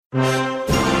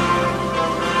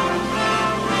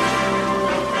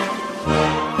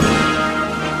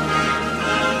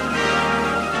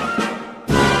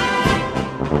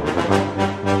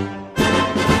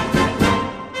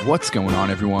What's going on,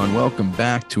 everyone? Welcome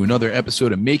back to another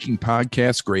episode of Making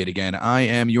Podcasts Great Again. I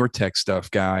am your tech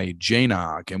stuff guy, Jay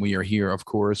Nog, and we are here, of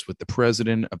course, with the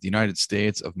President of the United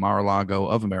States of Mar-a-Lago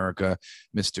of America,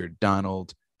 Mr.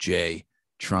 Donald J.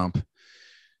 Trump.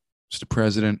 Mr.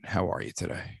 President, how are you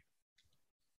today?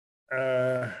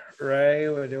 Ray,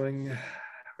 we're doing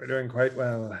quite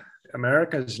well.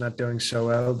 America's not doing so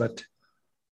well, but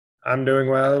I'm doing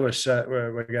well.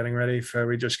 We're getting ready for.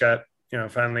 We just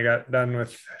finally got done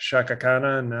with Shaka Khan,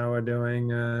 and now we're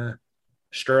doing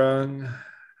strong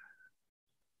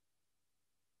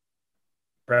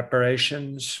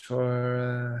preparations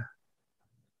for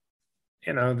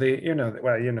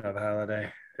the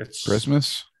holiday. It's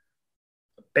Christmas.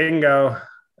 Bingo.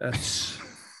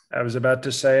 I was about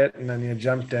to say it, and then you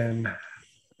jumped in.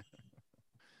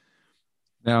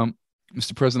 Now,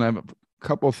 Mr. President, I have a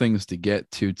couple of things to get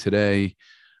to today.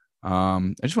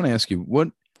 I just want to ask you, what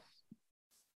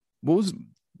was the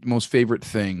most favorite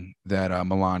thing that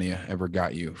Melania ever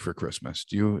got you for Christmas?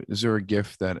 Is there a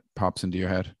gift that pops into your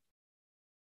head?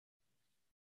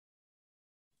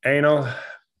 Anal.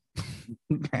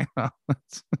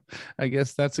 I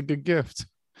guess that's a good gift.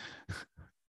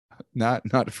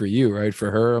 Not for you, right?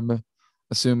 For her, I'm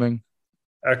assuming.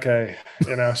 Okay.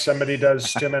 Somebody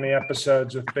does too many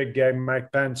episodes with big gay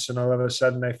Mike Pence, and all of a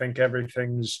sudden they think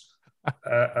everything's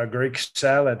a Greek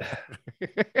salad.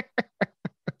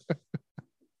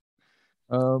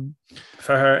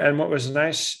 For her. And what was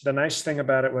nice, the nice thing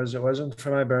about it was it wasn't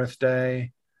for my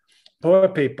birthday. Poor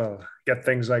people get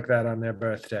things like that on their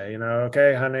birthday.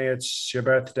 Okay, honey, it's your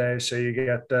birthday, so you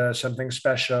get something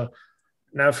special.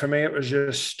 Now, for me, it was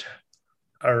just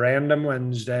a random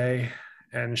Wednesday,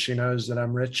 and she knows that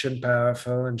I'm rich and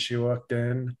powerful, and she walked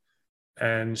in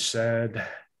and said,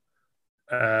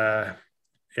 George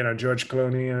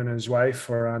Clooney and his wife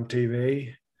were on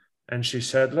TV, and she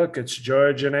said, look, it's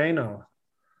George and anal.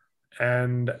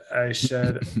 And I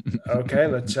said, okay,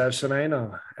 let's have some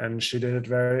anal. And she did it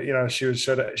very, she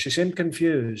seemed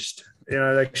confused,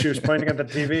 like she was pointing at the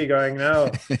TV going, no,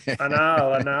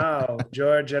 anal,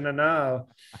 George and anal.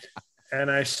 And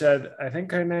I said, I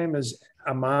think her name is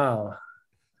Amal,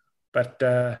 but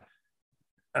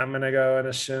I'm going to go and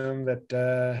assume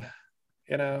that,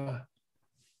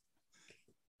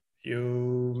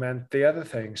 you meant the other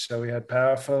thing. So we had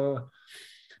powerful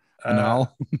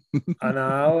Anal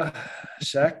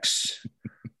sex,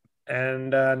 and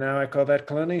now I call that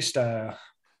Clooney style.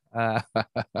 Mr.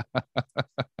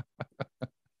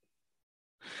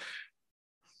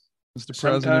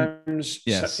 President, sometimes,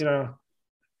 yes,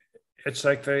 it's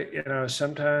like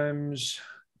sometimes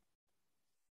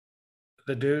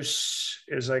the deuce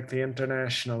is like the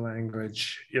international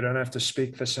language. You don't have to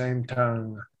speak the same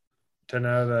tongue to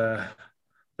know the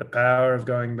power of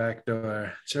going back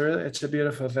door. It's a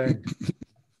beautiful thing.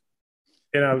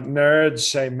 Nerds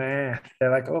say math.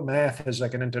 They're like, oh, math is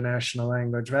like an international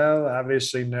language. Well,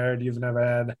 obviously, nerd, you've never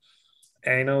had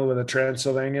anal with a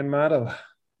Transylvanian model.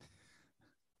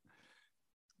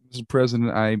 Mr.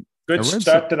 President, Good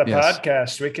start to the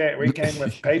podcast. We came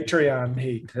with Patreon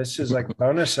heat. This is like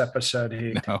bonus episode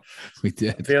heat. No, we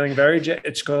did. I'm feeling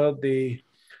it's called the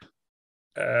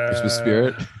Christmas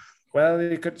spirit.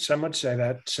 Well, some would say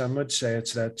that. Some would say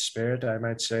it's that spirit. I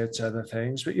might say it's other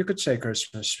things, but you could say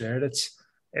Christmas spirit.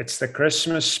 It's the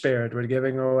Christmas spirit. We're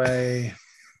giving away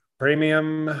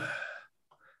premium,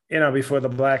 before the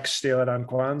blacks steal it on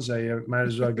Kwanzaa. You might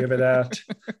as well give it out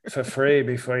for free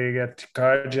before you get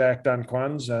carjacked on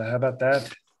Kwanzaa. How about that?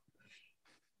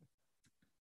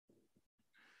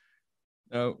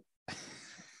 No.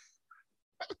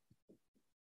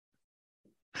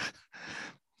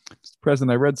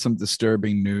 President, I read some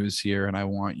disturbing news here, and I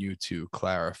want you to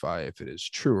clarify if it is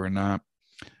true or not.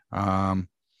 It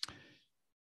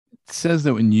says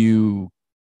that when you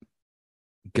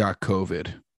got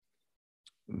COVID,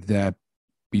 that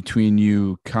between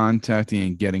you contacting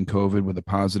and getting COVID with a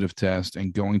positive test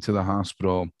and going to the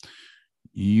hospital,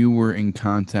 you were in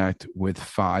contact with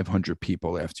 500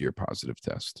 people after your positive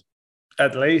test.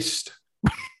 At least.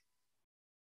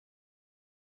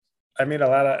 I mean, a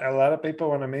lot of people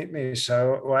want to meet me,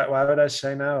 so why would I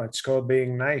say no? It's called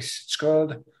being nice. It's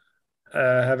called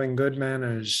having good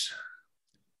manners.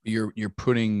 You're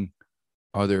putting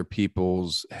other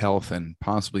people's health and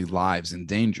possibly lives in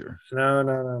danger.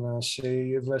 No. See,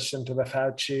 you've listened to the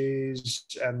Fauci's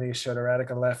and the sort of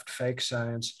radical left fake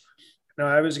science. No,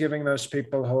 I was giving those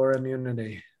people whore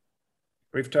immunity.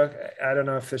 We've talked, I don't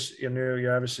know if this,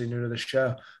 you're obviously new to the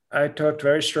show. I talked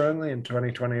very strongly in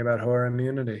 2020 about whore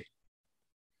immunity.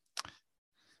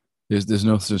 There's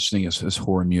no such thing as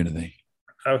whore immunity.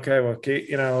 Okay, well,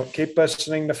 keep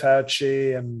listening to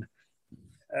Fauci, and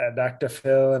Dr.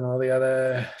 Phil and all the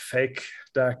other fake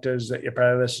doctors that you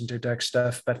probably listen to tech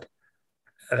stuff, but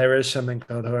there is something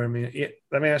called horror immunity.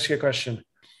 Let me ask you a question.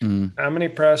 Mm, How many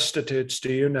prostitutes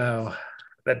do you know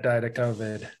that died of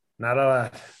COVID? Not a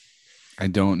lot. I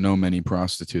don't know many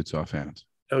prostitutes offhand,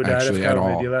 Who died of actually, at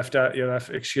COVID?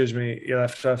 all. Excuse me, you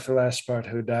left off the last part.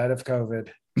 Who died of COVID?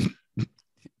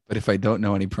 But if I don't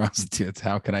know any prostitutes,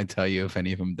 how can I tell you if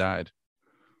any of them died?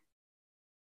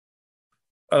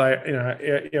 Well,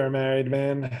 you're a married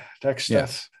man, tech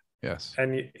stuff, Yes. Yes.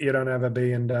 and you don't have $1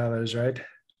 billion, right?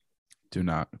 Do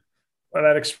not. Well,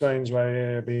 that explains why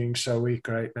you're being so weak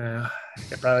right now.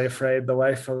 You're probably afraid the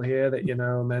wife will hear that you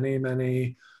know many,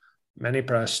 many, many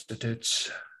prostitutes.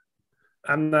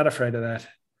 I'm not afraid of that.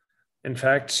 In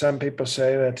fact, some people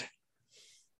say that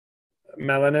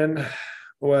melanin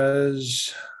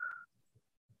was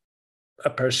a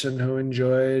person who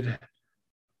enjoyed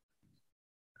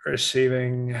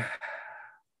receiving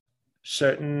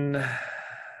certain,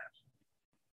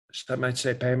 some might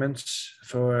say payments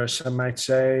for, some might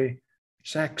say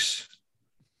sex.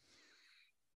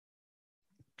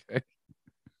 Okay.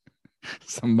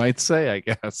 Some might say, I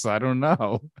guess. I don't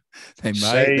know. They might,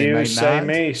 Say they you, might say not.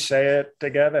 me, say it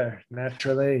together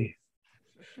naturally.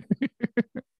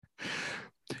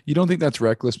 You don't think that's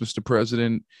reckless, Mr.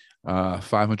 President?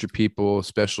 500 people,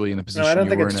 especially in the No, I position don't you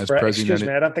think were in it's as president. excuse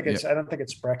me. I don't think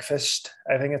it's breakfast.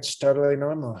 I think it's totally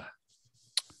normal.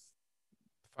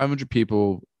 500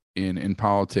 people in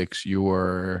politics. You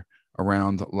were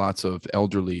around lots of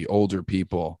elderly, older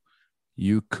people.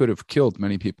 You could have killed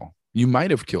many people. You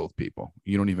might have killed people.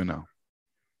 You don't even know.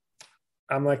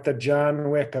 I'm like the John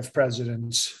Wick of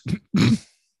presidents.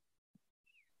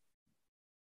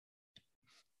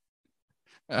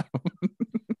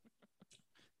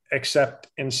 Except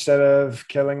instead of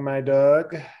killing my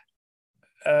dog,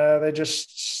 they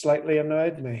just slightly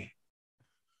annoyed me.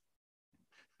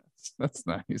 That's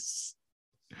nice.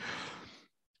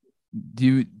 Do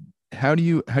you how do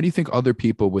you think other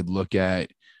people would look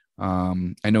at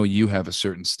I know you have a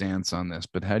certain stance on this,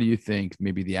 but how do you think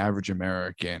maybe the average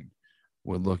American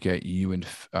would look at you and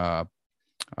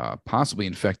possibly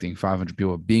infecting 500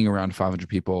 people, being around 500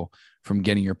 people from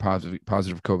getting your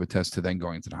positive COVID test to then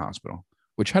going to the hospital,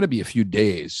 which had to be a few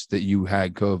days that you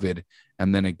had COVID,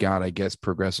 and then it got, I guess,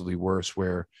 progressively worse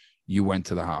where you went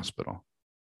to the hospital.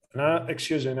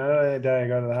 Excuse me, not only did I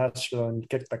go to the hospital and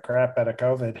kick the crap out of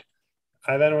COVID,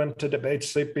 I then went to debate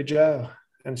Sleepy Joe,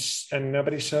 and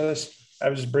nobody saw this. I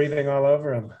was breathing all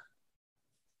over him.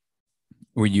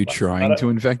 Were you trying to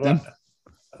infect him?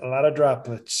 A lot of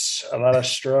droplets, a lot of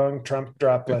strong Trump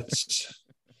droplets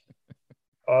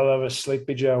all over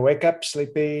Sleepy Joe. Wake up,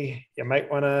 Sleepy. You might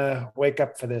want to wake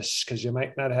up for this because you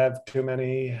might not have too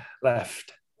many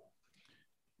left.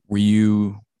 Were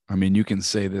you, I mean, you can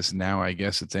say this now, I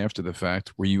guess it's after the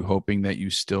fact. Were you hoping that you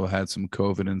still had some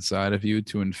COVID inside of you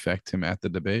to infect him at the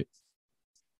debate?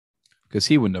 Because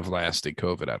he wouldn't have lasted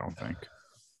COVID, I don't think.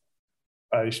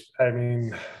 I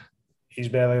mean, he's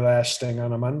barely lasting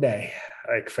on a Monday.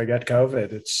 Like, forget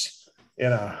COVID. It's,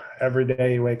 every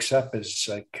day he wakes up is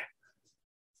like,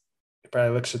 he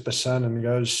probably looks at the sun and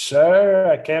goes,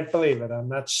 "Sir, I can't believe it. I'm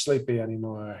not sleepy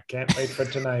anymore. I can't wait for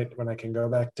tonight when I can go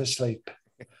back to sleep."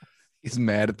 He's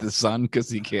mad at the sun because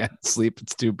he can't sleep.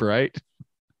 It's too bright.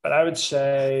 But I would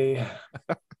say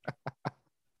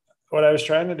what I was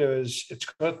trying to do is, it's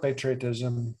called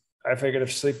patriotism. I figured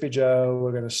if Sleepy Joe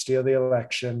were going to steal the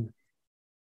election,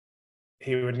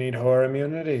 he would need horror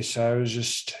immunity. So I was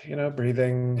just,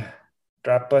 breathing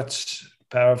droplets,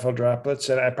 powerful droplets.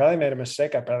 And I probably made a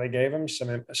mistake. I probably gave him some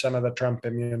of the Trump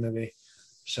immunity.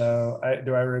 So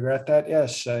do I regret that?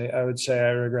 Yes, I would say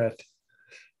I regret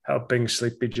helping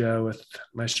Sleepy Joe with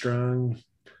my it's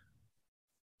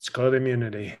called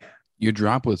immunity. Your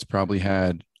droplets probably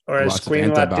had Or as lots of Queen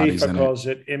antibodies Latifah in it. calls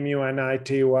it,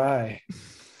 immunity.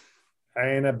 I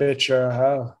ain't a bitch or a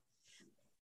hoe.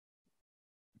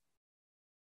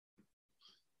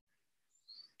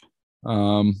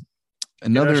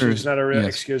 Another, she's not a real. yes,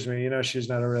 Excuse me. She's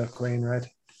not a real queen, right?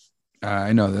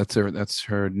 I know that's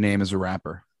her name as a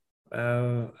rapper.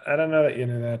 I don't know that you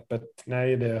knew that, but now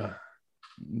you do.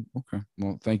 Okay.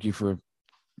 Well, thank you for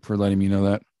letting me know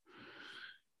that.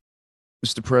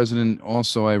 Mr. President,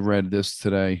 also, I read this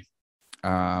today.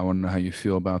 I want to know how you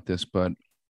feel about this, but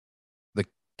the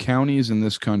counties in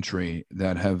this country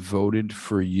that have voted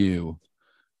for you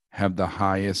have the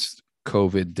highest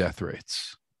COVID death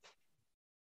rates.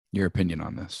 Your opinion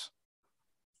on this?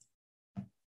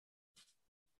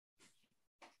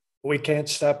 We can't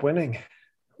stop winning.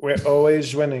 We're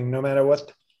always winning, no matter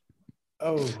what.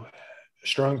 Oh,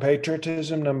 strong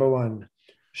patriotism, number one.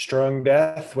 strong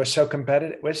death. We're so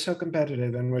competitive. We're so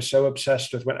competitive, and we're so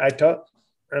obsessed with when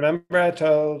Remember, I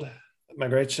told my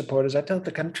great supporters. I told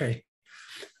the country.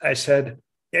 I said,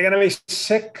 "You're going to be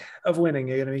sick of winning.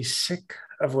 You're going to be sick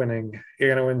of winning. You're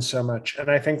going to win so much." And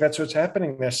I think that's what's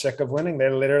happening. They're sick of winning.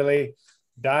 They're literally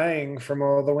dying from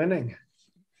all the winning.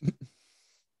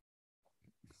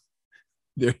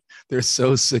 They're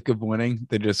so sick of winning,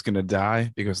 they're just gonna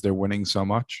die because they're winning so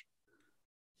much.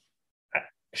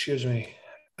 Excuse me.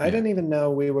 I Yeah. didn't even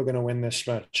know we were going to win this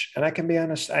much. And I can be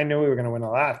honest, I knew we were going to win a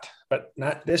lot, but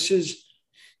not this is,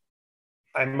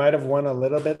 I might have won a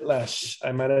little bit less.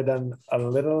 I might have done a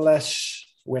little less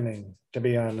winning, to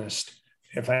be honest,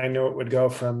 if I knew it would go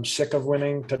from sick of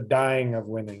winning to dying of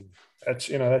winning.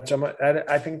 That's almost,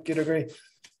 I think you'd agree.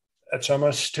 That's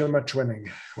almost too much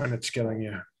winning when it's killing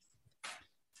you.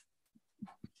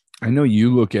 I know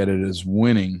you look at it as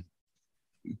winning,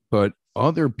 but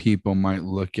other people might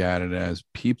look at it as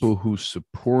people who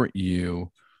support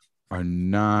you are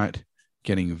not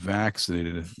getting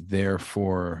vaccinated,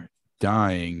 therefore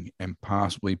dying and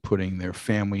possibly putting their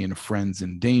family and friends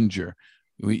in danger.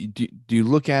 Do you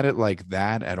look at it like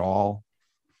that at all?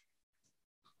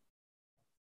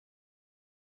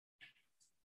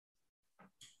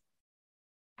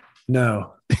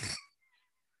 No.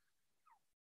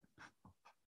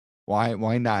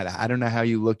 Why not? I don't know how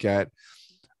you look at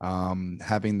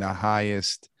having the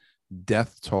highest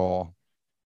death toll.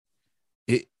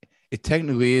 It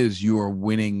technically is you are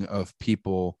winning of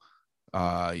people.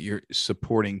 You're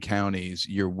supporting counties.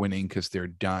 You're winning because they're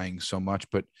dying so much,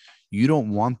 but you don't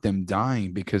want them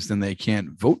dying because then they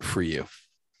can't vote for you.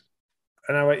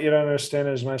 And what you don't understand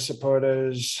is my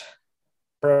supporters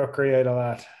procreate a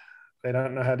lot. They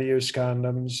don't know how to use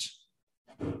condoms.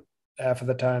 Half of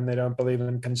the time, they don't believe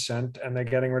in consent, and they're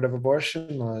getting rid of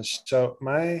abortion laws. So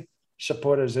my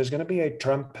supporters, there's going to be a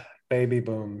Trump baby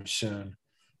boom soon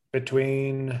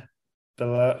between the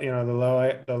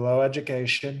low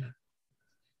education,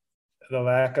 the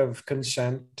lack of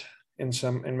consent in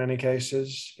many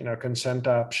cases, consent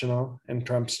optional in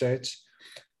Trump states,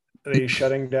 the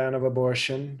shutting down of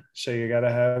abortion. So you got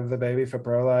to have the baby for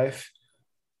pro-life.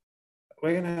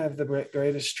 We're going to have the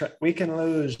greatest, we can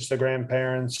lose the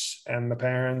grandparents and the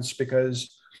parents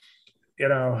because,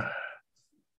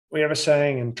 we have a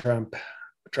saying in Trump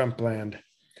land.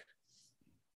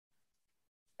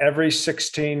 Every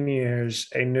 16 years,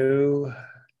 a new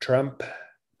Trump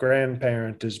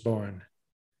grandparent is born.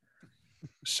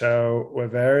 So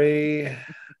we're we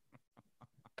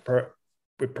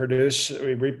reproduce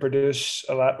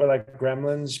a lot. We're like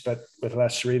gremlins, but with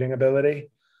less reading ability.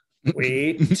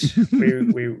 We eat,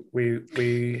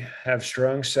 we have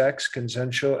strong sex,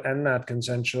 consensual and not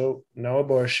consensual, no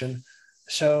abortion.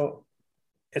 So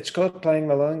it's called playing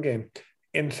the long game.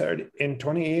 In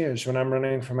 20 years, when I'm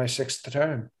running for my 6th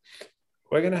term,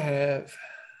 we're going to have,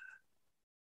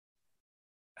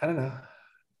 I don't know,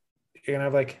 you're going to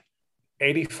have like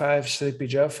 85 Sleepy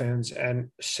Joe fans and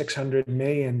 600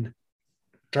 million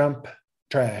Trump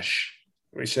trash.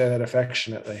 We say that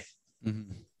affectionately.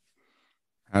 Mm-hmm.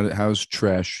 How's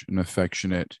trash an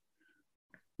affectionate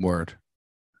word?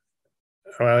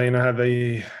 Well, you know how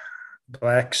the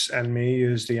blacks and me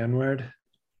use the N-word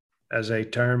as a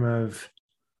term of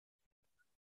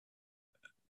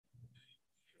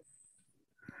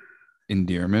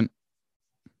endearment.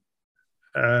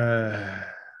 I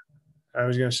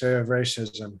was going to say of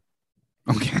racism.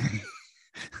 Okay.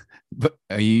 But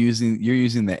you're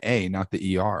using the A, not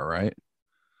the ER, right?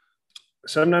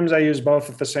 Sometimes I use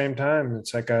both at the same time.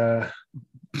 It's like a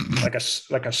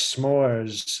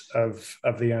s'mores of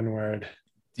the N-word.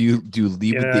 Do you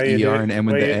lead with the ER and end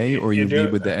with the A, or you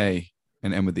lead with the A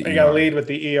and end with the ER? You got to lead with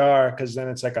the ER because then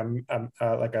it's like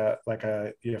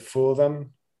you fool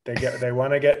them. They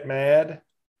want to get mad,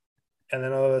 and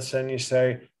then all of a sudden you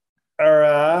say,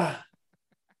 and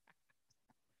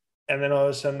then all of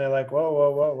a sudden they're like,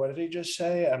 whoa, what did he just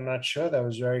say? I'm not sure. That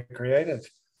was very creative.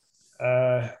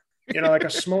 Like a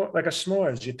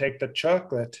s'mores. You take the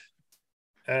chocolate,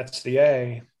 that's the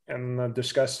A, and the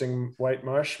disgusting white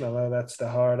marshmallow, that's the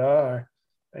hard R,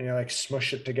 and you like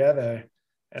smush it together,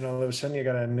 and all of a sudden you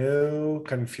got a new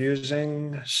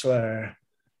confusing slur.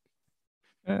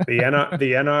 The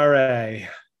NRA.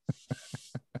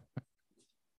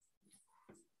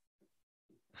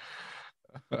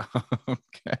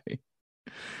 Okay.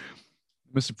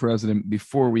 Mr. President,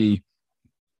 before we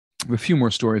have a few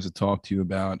more stories to talk to you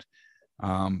about,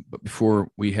 but before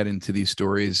we head into these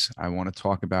stories, I want to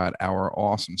talk about our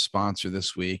awesome sponsor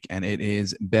this week, and it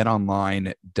is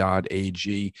betonline.ag.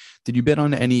 Did you bet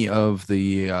on any of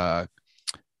the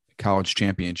college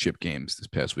championship games this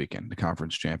past weekend, the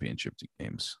conference championship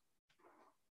games?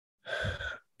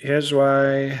 Here's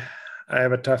why I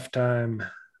have a tough time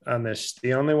on this.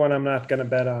 The only one I'm not going to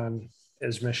bet on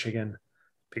is Michigan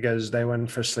because they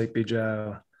went for Sleepy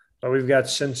Joe. But we've got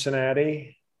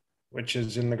Cincinnati, which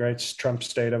is in the great Trump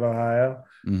state of Ohio.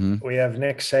 Mm-hmm. We have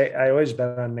Nick Saban. I always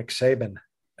bet on Nick Saban.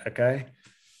 Okay.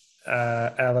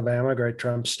 Alabama, great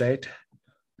Trump state.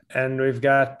 And we've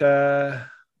got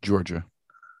Georgia,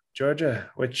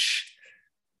 which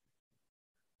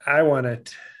I won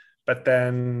it. But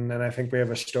then, and I think we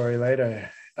have a story later,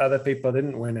 other people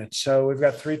didn't win it. So we've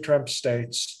got 3 Trump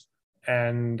states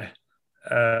and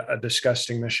a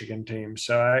disgusting Michigan team.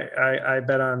 So I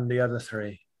bet on the other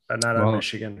 3, but not on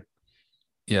Michigan.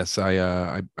 Yes,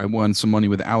 I won some money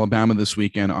with Alabama this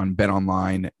weekend on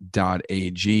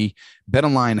betonline.ag.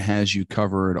 BetOnline has you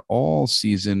covered all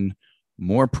season,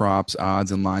 more props,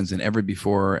 odds, and lines than ever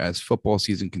before as football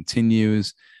season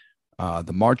continues.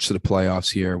 The march to the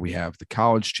playoffs here. We have the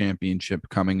college championship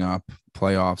coming up,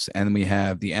 playoffs, and we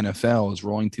have the NFL is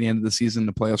rolling to the end of the season.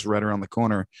 The playoffs are right around the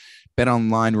corner.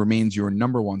 BetOnline remains your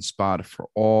number one spot for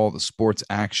all the sports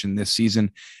action this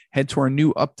season. Head to our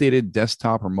new updated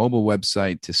desktop or mobile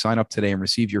website to sign up today and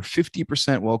receive your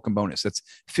 50% welcome bonus. That's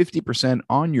 50%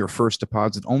 on your first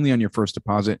deposit, only on your first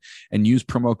deposit, and use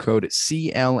promo code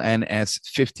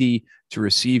CLNS50 to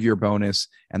receive your bonus.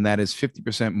 And that is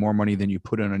 50% more money than you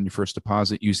put in on your first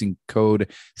deposit using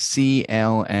code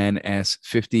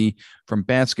CLNS50 from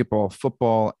basketball,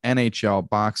 football, NHL,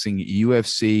 boxing,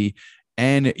 UFC,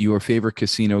 and your favorite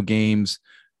casino games.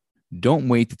 Don't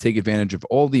wait to take advantage of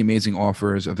all the amazing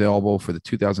offers available for the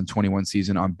 2021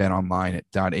 season on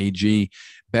betonline.ag.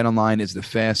 BetOnline is the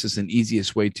fastest and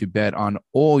easiest way to bet on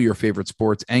all your favorite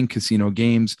sports and casino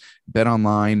games.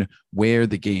 BetOnline, where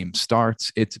the game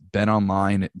starts. It's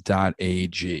betonline.ag.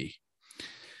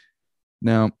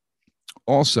 Now,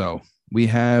 also, we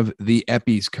have the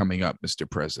Eppies coming up, Mr.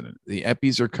 President. The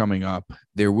Eppies are coming up.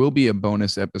 There will be a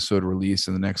bonus episode released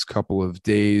in the next couple of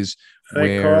days.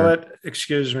 They call it,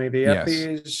 excuse me, the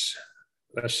Eppies,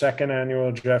 the second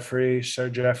annual Sir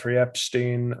Jeffrey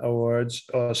Epstein Awards,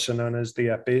 also known as the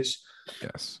Eppies.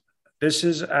 Yes. This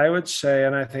is, I would say,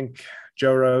 and I think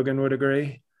Joe Rogan would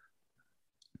agree,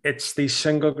 it's the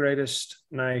single greatest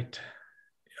night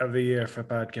of the year for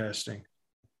podcasting.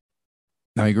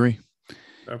 I agree.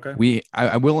 Okay.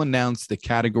 I will announce the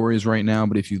categories right now,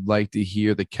 but if you'd like to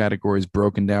hear the categories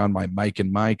broken down by Mike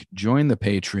and Mike, join the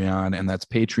Patreon, and that's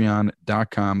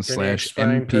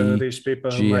patreon.com/MPGA. To these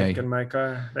people who Mike and Mike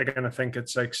are? They're going to think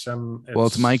it's like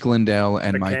it's Mike Lindell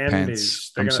and Mike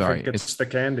Candies. Pence. I'm sorry. It's the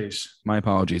Candies. My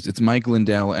apologies. It's Mike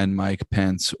Lindell and Mike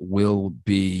Pence will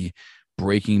be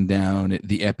breaking down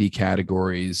the Epi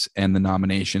categories and the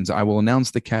nominations. I will announce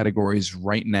the categories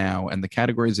right now, and the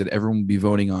categories that everyone will be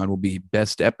voting on will be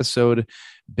Best Episode,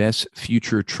 Best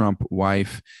Future Trump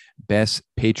Wife, Best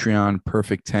Patreon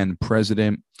Perfect 10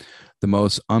 President, the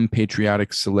Most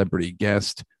Unpatriotic Celebrity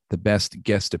Guest, the Best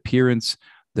Guest Appearance,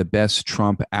 the Best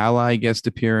Trump Ally Guest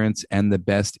Appearance, and the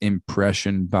Best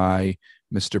Impression by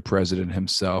Mr. President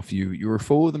himself. You were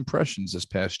full of impressions this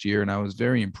past year, and I was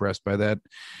very impressed by that.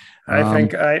 I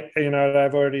think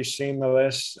I've already seen the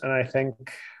list, and I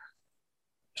think,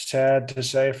 sad to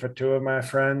say for 2 of my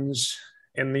friends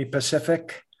in the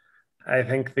Pacific, I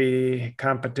think the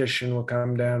competition will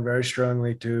come down very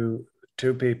strongly to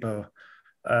 2 people.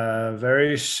 A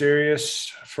very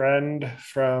serious friend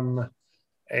from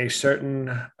a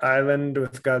certain island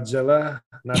with Godzilla,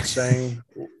 not saying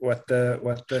what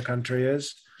the country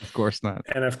is. Of course not.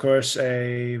 And of course,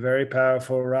 a very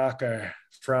powerful rocker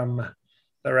from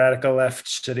the radical left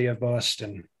city of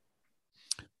Boston.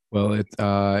 Well,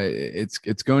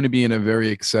 it's going to be in a very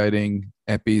exciting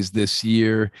Eppies this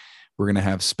year. We're going to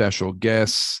have special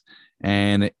guests.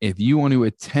 And if you want to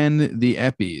attend the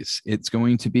Eppies, it's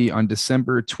going to be on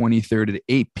December 23rd at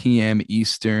 8 p.m.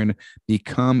 Eastern.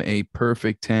 Become a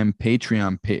Perfect 10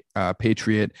 Patreon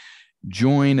Patriot.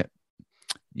 Use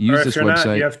this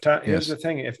website. You have time. Here's the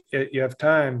thing. If you have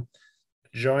time,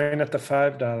 join at the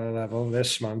 $5 level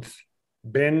this month.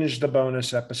 Binge the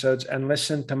bonus episodes and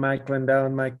listen to Mike Lindell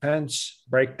and Mike Pence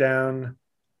break down,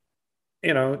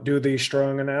 do the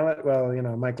strong analysis. Well,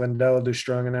 Mike Lindell will do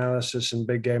strong analysis and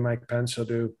big gay Mike Pence will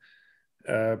do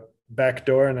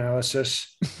backdoor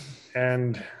analysis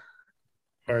and,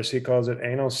 or as he calls it,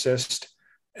 anal cyst.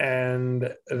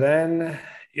 And then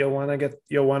you'll want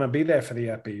to be there for the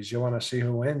Eppies. You'll want to see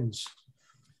who wins.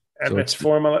 And so it's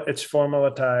formal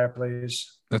attire,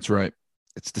 please. That's right.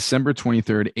 It's December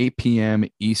 23rd, 8 p.m.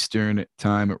 Eastern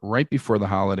time, right before the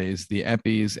holidays, the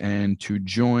Eppies. And to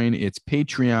join, it's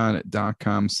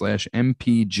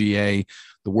patreon.com/MPGA.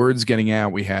 The word's getting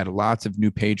out. We had lots of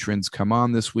new patrons come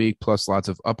on this week, plus lots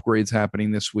of upgrades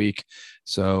happening this week.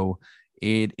 So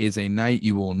it is a night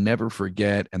you will never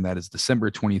forget. And that is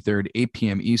December 23rd, 8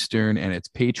 p.m. Eastern. And it's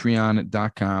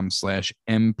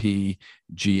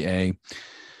patreon.com/MPGA.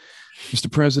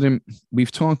 Mr. President,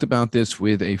 we've talked about this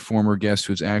with a former guest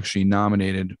who's actually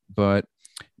nominated, but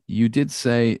you did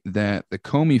say that the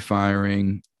Comey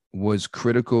firing was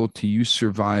critical to you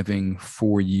surviving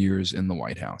 4 years in the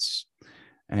White House.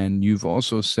 And you've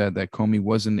also said that Comey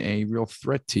wasn't a real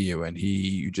threat to you and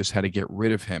you just had to get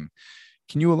rid of him.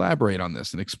 Can you elaborate on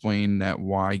this and explain that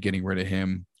why getting rid of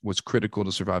him was critical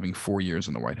to surviving 4 years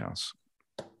in the White House?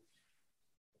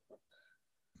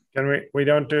 We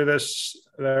don't do this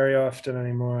very often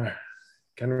anymore.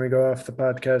 Can we go off the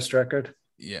podcast record?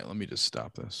 Yeah, let me just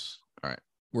stop this. All right,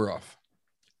 we're off.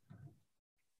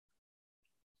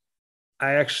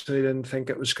 I actually didn't think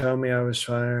it was Comey I was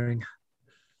firing.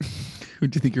 Who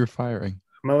do you think you're firing?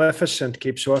 Maleficent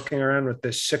keeps walking around with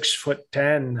this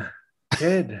 6'10"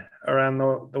 kid around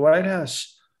the White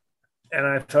House. And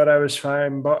I thought I was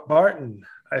firing Barton.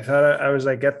 I thought I was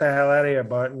like, get the hell out of here,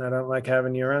 Barton. I don't like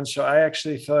having you around. So I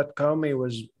actually thought Comey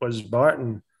was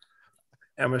Barton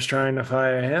and was trying to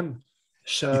fire him.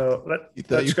 So you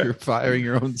thought you were firing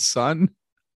your own son?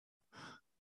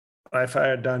 I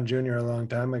fired Don Jr. a long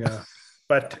time ago.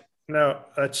 But no,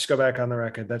 let's go back on the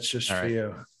record. That's just for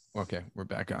you. Okay, we're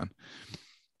back on.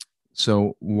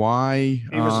 So why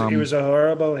he was a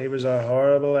horrible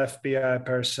FBI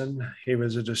person. He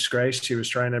was a disgrace. He was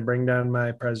trying to bring down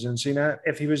my presidency. Now,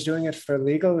 if he was doing it for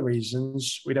legal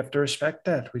reasons, we'd have to respect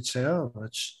that. We'd say,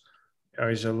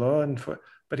 he's a law enforcement.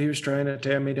 But he was trying to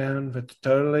tear me down with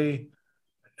totally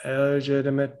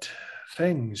illegitimate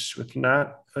things, with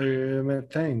not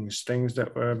legitimate things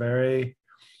that were very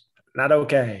not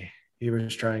okay. He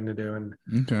was trying to do, and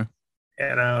okay,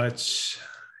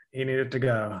 he needed to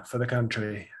go for the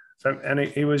country. And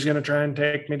he was going to try and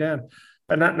take me down,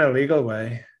 but not in a legal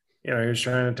way. He was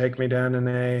trying to take me down in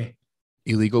a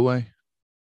illegal way.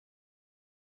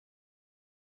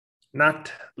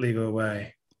 Not legal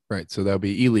way. Right. So that would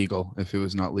be illegal if it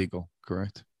was not legal,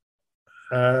 correct?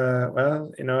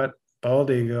 Well, you know what?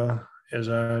 Bald eagle is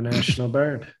our national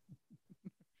bird.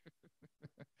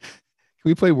 Can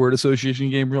we play word association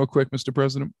game real quick, Mr.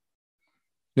 President?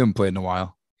 We haven't played in a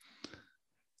while.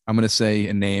 I'm going to say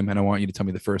a name, and I want you to tell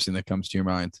me the first thing that comes to your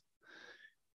mind.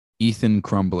 Ethan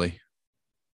Crumbly.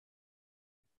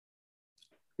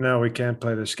 No, we can't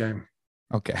play this game.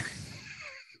 Okay.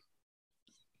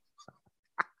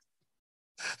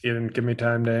 You didn't give me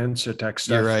time to answer text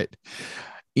stuff. You're right.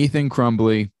 Ethan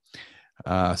Crumbly,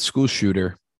 school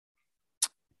shooter.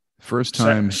 First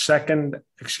time.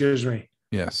 Excuse me.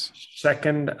 Yes.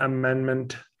 Second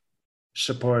Amendment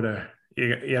supporter.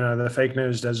 The fake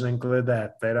news doesn't include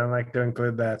that. They don't like to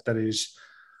include that he's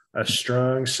a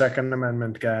strong Second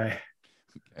Amendment guy.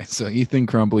 Okay, so Ethan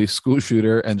Crumbly, school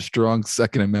shooter and strong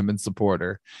Second Amendment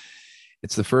supporter.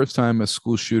 It's the first time a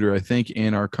school shooter, I think,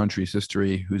 in our country's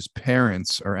history, whose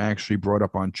parents are actually brought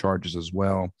up on charges as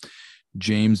well.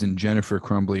 James and Jennifer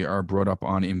Crumbly are brought up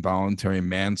on involuntary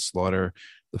manslaughter.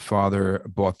 The father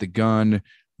bought the gun.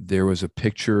 There was a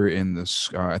picture in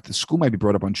at the school, might be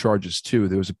brought up on charges too.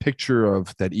 There was a picture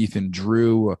of that Ethan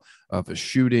drew of a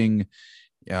shooting.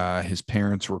 His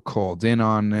parents were called in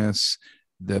on this.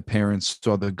 The parents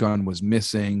saw the gun was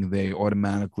missing. They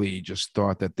automatically just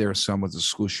thought that their son was a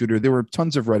school shooter. There were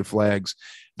tons of red flags.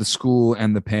 The school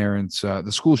and the parents,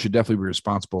 the school should definitely be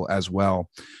responsible as well.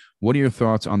 What are your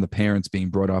thoughts on the parents being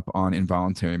brought up on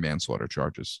involuntary manslaughter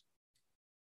charges?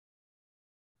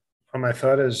 Well, my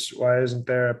thought is, why isn't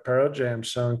there a Pearl Jam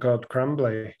song called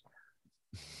Crumbly?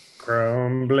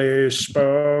 Crumbly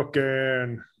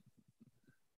spoken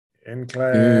in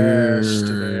class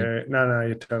today. No,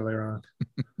 you're totally wrong.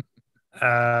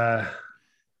 Well,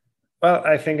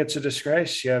 I think it's a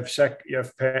disgrace.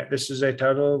 This is a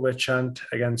total witch hunt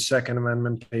against Second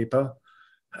Amendment people.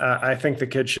 I think the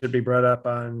kid should be brought up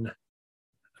on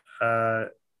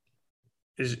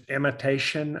is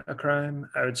imitation a crime?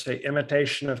 I would say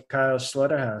imitation of Kyle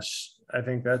Slaughterhouse. I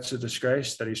think that's a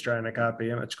disgrace that he's trying to copy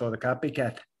him. It's called a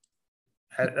copycat.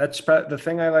 That's the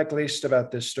thing I like least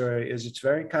about this story is it's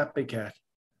very copycat.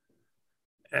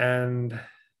 And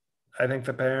I think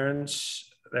the parents,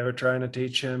 they were trying to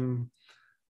teach him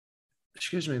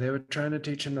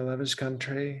to love his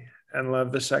country and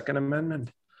love the Second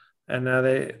Amendment. And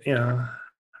now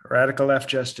radical left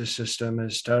justice system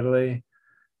is totally,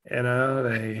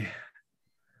 they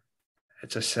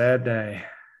It's a sad day.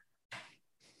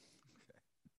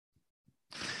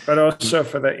 But also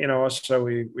for the, also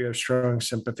we have strong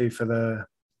sympathy for the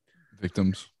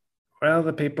Victims.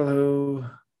 the people who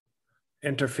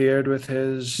interfered with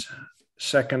his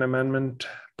Second Amendment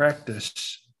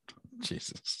practice.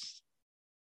 Jesus.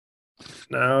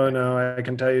 No, I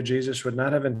can tell you Jesus would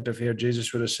not have interfered.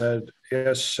 Jesus would have said,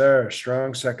 yes, sir,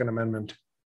 strong Second Amendment.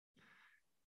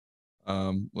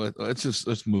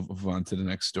 Let's move on to the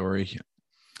next story.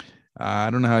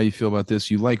 I don't know how you feel about this.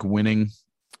 You like winning,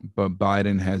 but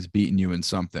Biden has beaten you in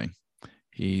something.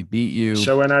 He beat you.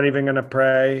 So we're not even going to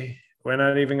pray. We're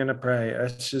not even going to pray.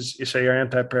 It's just, you say you're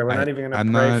anti-prayer. We're not even going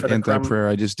to pray not for the anti-prayer.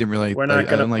 I just didn't really. We're not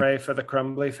going to pray for the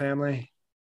Crumbly family.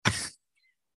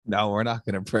 No, we're not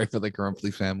going to pray for the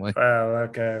Crumbly family. Well,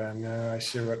 okay, then I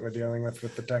see what we're dealing with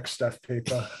the tech stuff,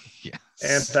 people.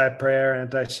 Yes. Anti-prayer,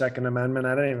 anti-Second Amendment.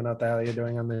 I don't even know what the hell you're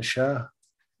doing on this show.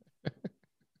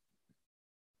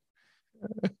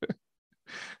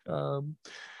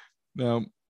 Now,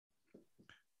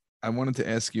 I wanted to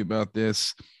ask you about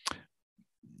this.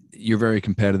 You're very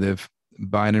competitive.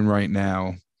 Biden right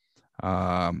now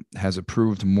has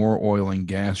approved more oil and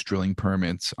gas drilling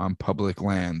permits on public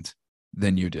land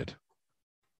than you did.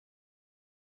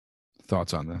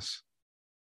 Thoughts on this?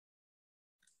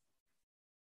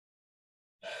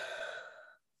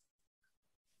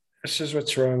 This is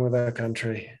what's wrong with our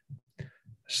country.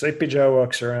 Sleepy Joe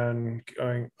walks around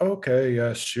going, okay,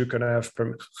 yes, you can have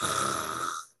permission.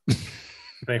 And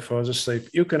he falls asleep.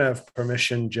 You can have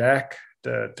permission, Jack,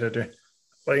 to do.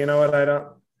 Well, you know what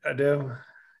I do?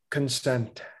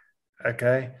 Consent.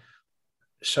 Okay.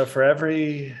 So for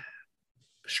every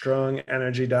strong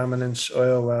energy dominance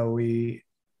oil well we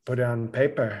put on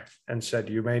paper and said,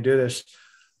 you may do this,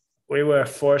 we were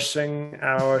forcing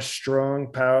our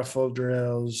strong, powerful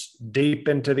drills deep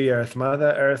into the earth.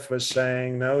 Mother Earth was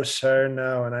saying, no, sir,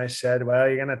 no. And I said, well,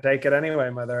 you're going to take it anyway,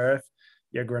 Mother Earth,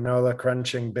 you granola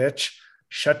crunching bitch.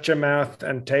 Shut your mouth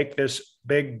and take this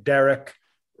big derrick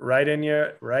right in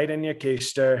your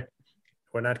keister.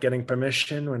 We're not getting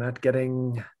permission. We're not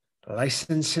getting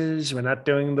licenses. We're not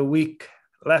doing the weak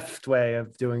left way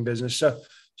of doing business. So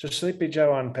Sleepy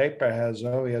Joe on paper he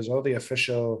has all the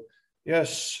official,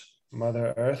 yes,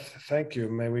 Mother Earth, thank you.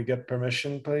 May we get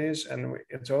permission, please? And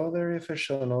it's all very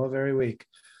official and all very weak.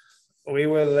 We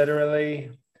were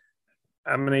literally,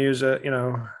 I'm going to use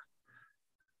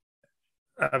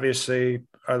obviously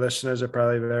our listeners are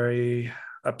probably very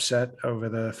upset over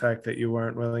the fact that you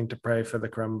weren't willing to pray for the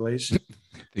Crumblies.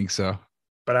 I think so.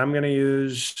 But I'm going to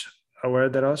use a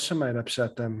word that also might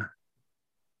upset them.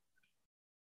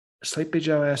 Sleepy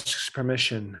Joe asks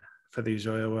permission for these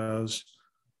oil wells,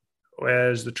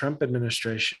 whereas the Trump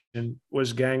administration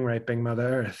was gang raping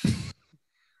Mother Earth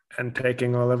and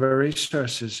taking all of her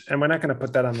resources. And we're not going to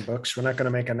put that on the books. We're not going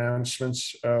to make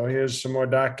announcements. Oh, here's some more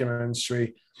documents.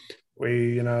 We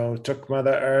took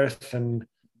Mother Earth and,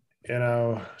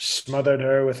 smothered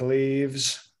her with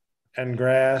leaves and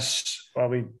grass while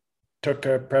we took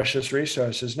her precious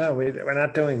resources. No, we're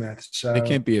not doing that. So it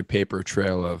can't be a paper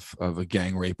trail of a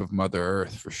gang rape of Mother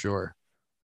Earth for sure.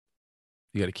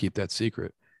 You got to keep that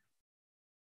secret.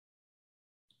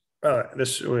 Well,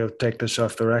 we'll take this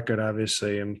off the record,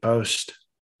 obviously, in post.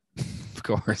 Of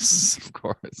course.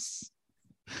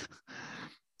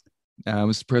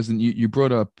 Mr. President, you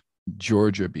brought up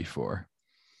Georgia before,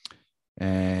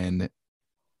 and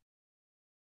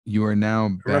you are now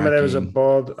backing... Remember there was a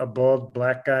bald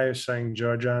black guy who sang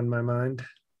Georgia on my mind?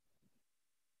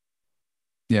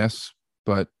 Yes,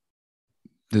 but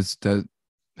that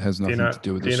has nothing to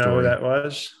do with the story. Do you know who that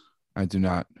was? I do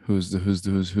not. Who's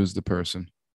the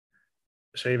person?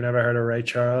 So you've never heard of Ray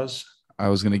Charles? I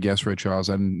was going to guess Ray Charles.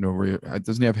 I didn't know.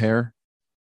 Doesn't he have hair?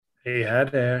 He had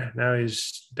hair. Now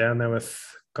he's down there with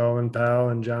Colin Powell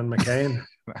and John McCain.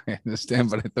 I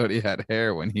understand, but I thought he had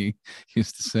hair when he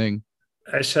used to sing.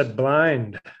 I said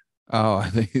blind. Oh, I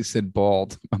think he said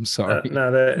bald. I'm sorry.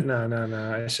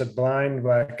 No. I said blind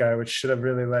black guy, which should have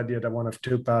really led you to one of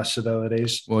two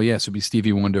possibilities. Well, yes, it'd be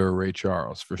Stevie Wonder or Ray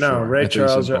Charles for sure. No, Ray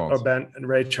Charles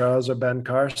or Ben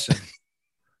Carson.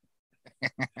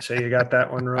 So you got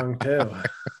that one wrong too.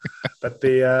 But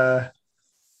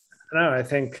I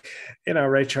think,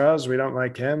 Ray Charles, we don't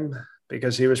like him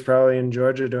because he was probably in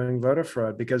Georgia doing voter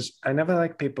fraud, because I never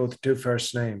like people with two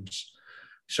first names.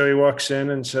 So he walks in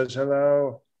and says,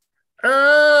 hello,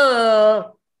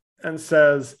 and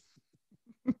says,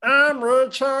 I'm Ray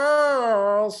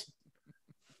Charles.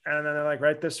 And then they're like,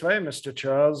 right this way, Mr.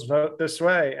 Charles, vote this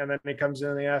way. And then he comes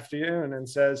in the afternoon and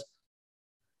says,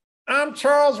 I'm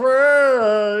Charles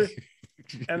Ray.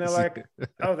 And they're like,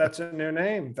 oh, that's a new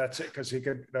name. That's it. Because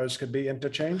those could be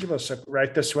interchangeable. So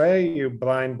right this way, you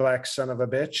blind black son of a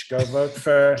bitch, go vote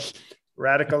for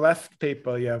radical left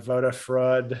people. You voter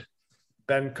fraud,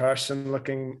 Ben Carson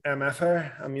looking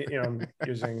MFer.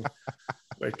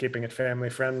 We're keeping it family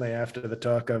friendly after the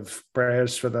talk of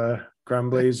prayers for the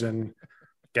Crumblies and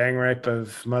gang rape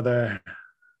of Mother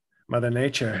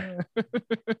Nature.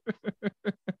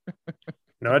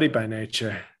 Naughty by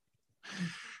nature.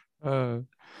 You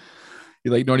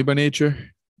like Naughty by Nature?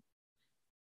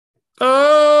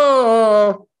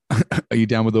 Oh, Are you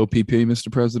down with OPP,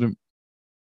 Mr. President?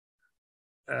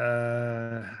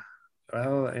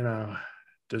 well,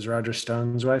 does Roger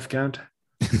Stone's wife count?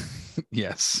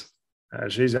 Yes.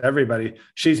 She's everybody.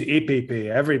 She's EPP,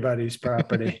 everybody's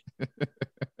property.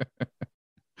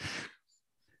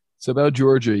 So about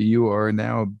Georgia, you are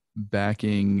now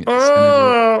backing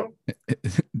Senator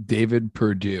David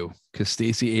Perdue because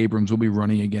Stacey Abrams will be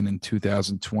running again in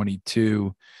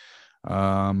 2022.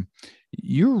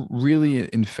 You're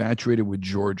really infatuated with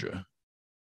Georgia.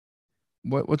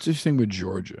 What's this thing with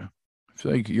Georgia? I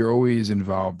feel like you're always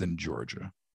involved in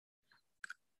Georgia.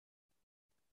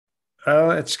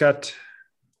 Well, it's got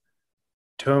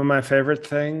two of my favorite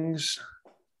things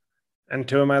and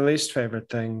two of my least favorite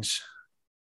things.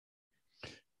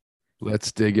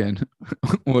 Let's dig in.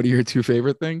 What are your two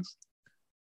favorite things?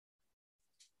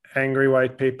 Angry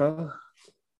white people.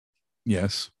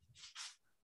 Yes.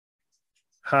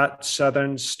 Hot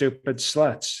Southern stupid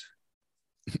sluts.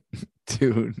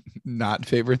 Two not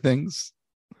favorite things.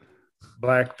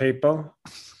 Black people.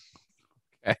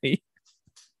 Okay.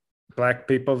 Black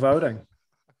people voting.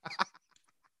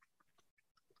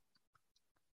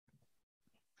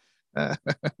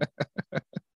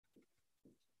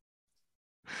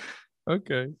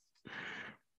 Okay.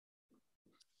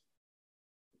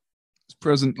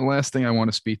 President, the last thing I want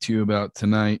to speak to you about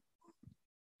tonight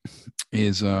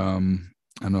is I don't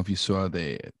know if you saw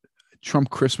the Trump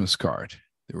Christmas card.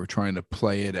 They were trying to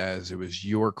play it as it was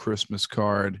your Christmas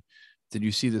card. Did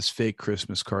you see this fake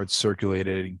Christmas card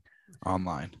circulating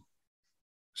online?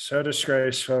 So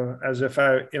disgraceful, as if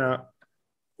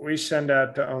we send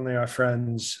out to only our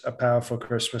friends a powerful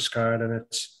Christmas card, and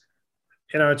it's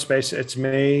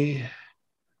me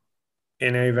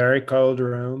in a very cold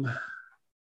room,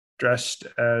 dressed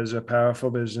as a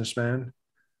powerful businessman,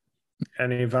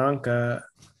 and Ivanka,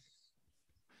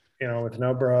 with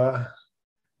no bra,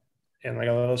 in like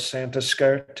a little Santa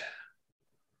skirt,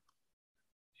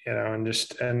 and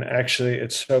actually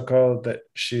it's so cold that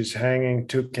she's hanging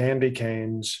two candy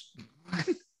canes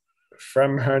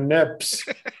from her nips.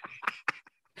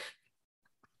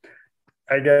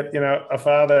 I get, a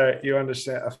father, you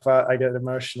understand, I get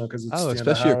emotional because it's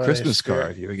especially a Christmas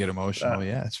card. You would get emotional.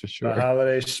 Yeah, that's for sure. The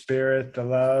holiday spirit, the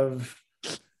love,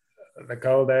 the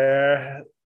cold air.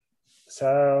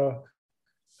 So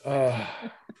I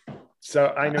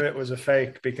knew it was a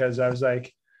fake because I was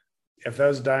like, if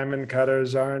those diamond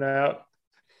cutters aren't out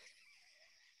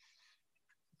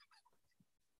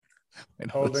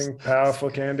holding powerful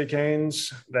candy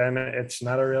canes, then it's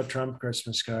not a real Trump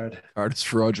Christmas card. Card is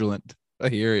fraudulent. I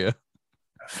hear you.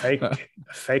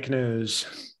 Fake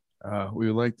news.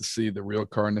 We would like to see the real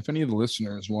card. And if any of the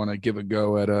listeners want to give a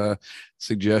go at a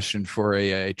suggestion for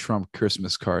a Trump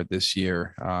Christmas card this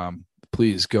year,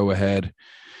 please go ahead.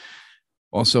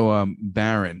 Also,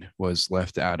 Barron was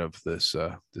left out of this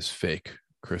fake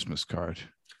Christmas card.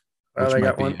 Well, they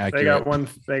got one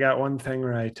thing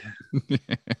right.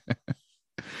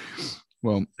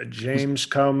 Well, the James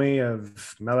Comey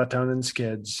of Melatonin's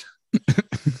kids.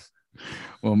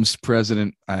 Well, Mr.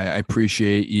 President, I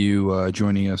appreciate you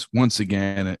joining us once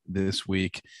again this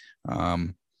week.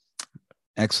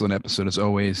 Excellent episode as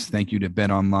always. Thank you to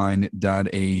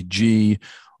betonline.ag.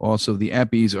 Also, the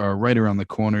Eppies are right around the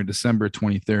corner, December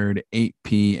 23rd, 8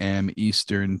 p.m.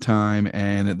 Eastern time.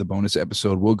 And the bonus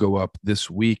episode will go up this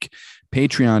week.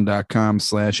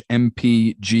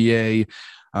 Patreon.com/MPGA.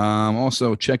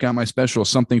 Also, check out my special,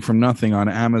 Something from Nothing, on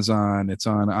Amazon. It's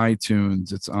on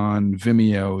iTunes. It's on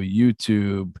Vimeo,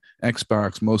 YouTube,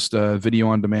 Xbox, most video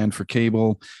on demand for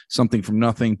cable. Something from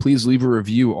Nothing. Please leave a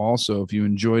review also if you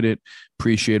enjoyed it.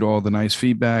 Appreciate all the nice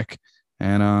feedback.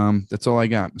 And that's all I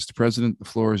got. Mr. President, the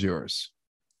floor is yours.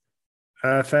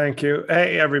 Thank you.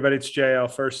 Hey, everybody, it's JL.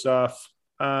 First off,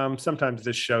 sometimes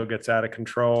this show gets out of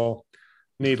control.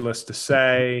 Needless to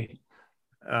say,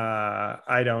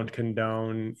 I don't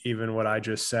condone even what I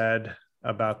just said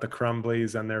about the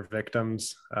Crumblies and their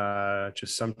victims.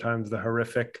 Just sometimes the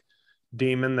horrific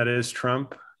demon that is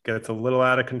Trump gets a little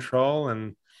out of control.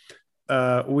 And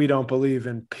we don't believe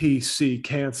in PC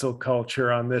cancel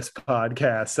culture on this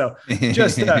podcast. So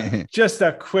just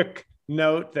a quick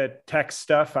note that tech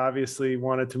stuff obviously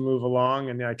wanted to move along,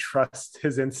 and I trust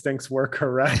his instincts were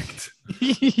correct.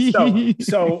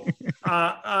 so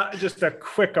just a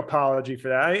quick apology for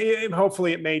that.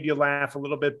 Hopefully it made you laugh a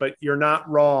little bit, but you're not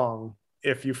wrong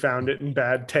if you found it in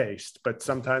bad taste. But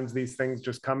sometimes these things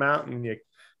just come out, and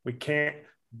we can't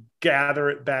gather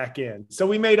it back in. So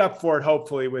we made up for it,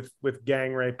 hopefully, with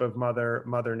gang rape of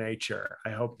Mother Nature. I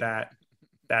hope that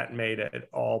made it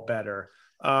all better.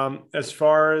 As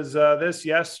far as this,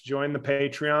 yes, join the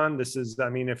Patreon. This is, I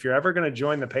mean, if you're ever going to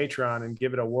join the Patreon and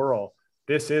give it a whirl,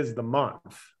 this is the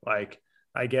month. Like,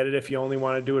 I get it if you only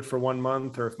want to do it for 1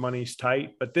 month or if money's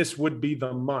tight, but this would be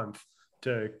the month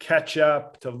to catch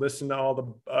up, to listen to all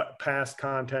the past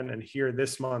content and hear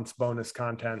this month's bonus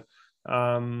content.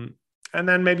 And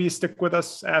then maybe you stick with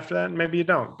us after that, and maybe you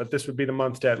don't. But this would be the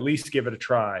month to at least give it a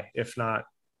try, if not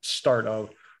start a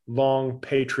long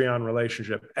Patreon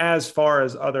relationship. As far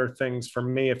as other things for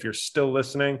me, if you're still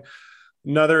listening,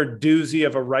 another doozy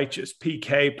of a Righteous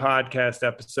PK podcast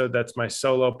episode. That's my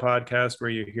solo podcast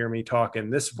where you hear me talk in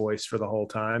this voice for the whole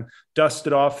time.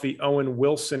 Dusted off the Owen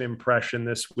Wilson impression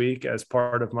this week as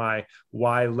part of my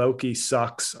Why Loki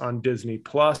Sucks on Disney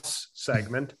Plus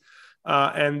segment.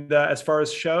 And as far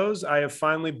as shows, I have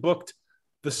finally booked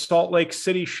the Salt Lake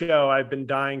City show I've been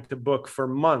dying to book for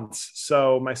months.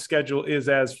 So my schedule is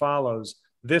as follows.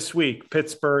 This week,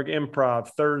 Pittsburgh Improv,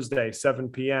 Thursday, 7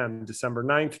 p.m., December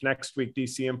 9th. Next week,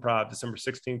 DC Improv, December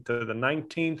 16th to the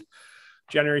 19th.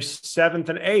 January 7th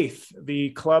and 8th,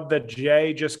 the club that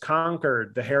Jay just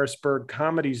conquered, the Harrisburg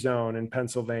Comedy Zone in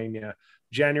Pennsylvania.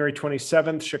 January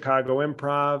 27th, Chicago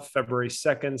Improv. February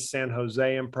 2nd, San Jose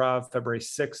Improv. February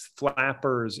 6th,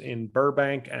 Flappers in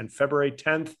Burbank. And February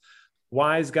 10th,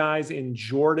 Wise Guys in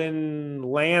Jordan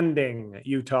Landing,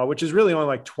 Utah, which is really only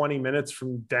like 20 minutes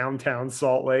from downtown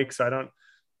Salt Lake. So I don't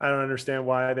understand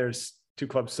why there's two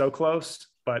clubs so close.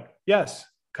 But yes,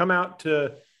 come out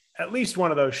to at least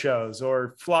one of those shows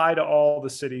or fly to all the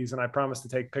cities. And I promise to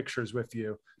take pictures with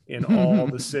you in all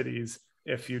the cities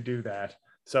if you do that.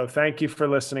 So thank you for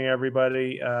listening,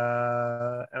 everybody.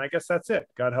 And I guess that's it.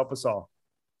 God help us all.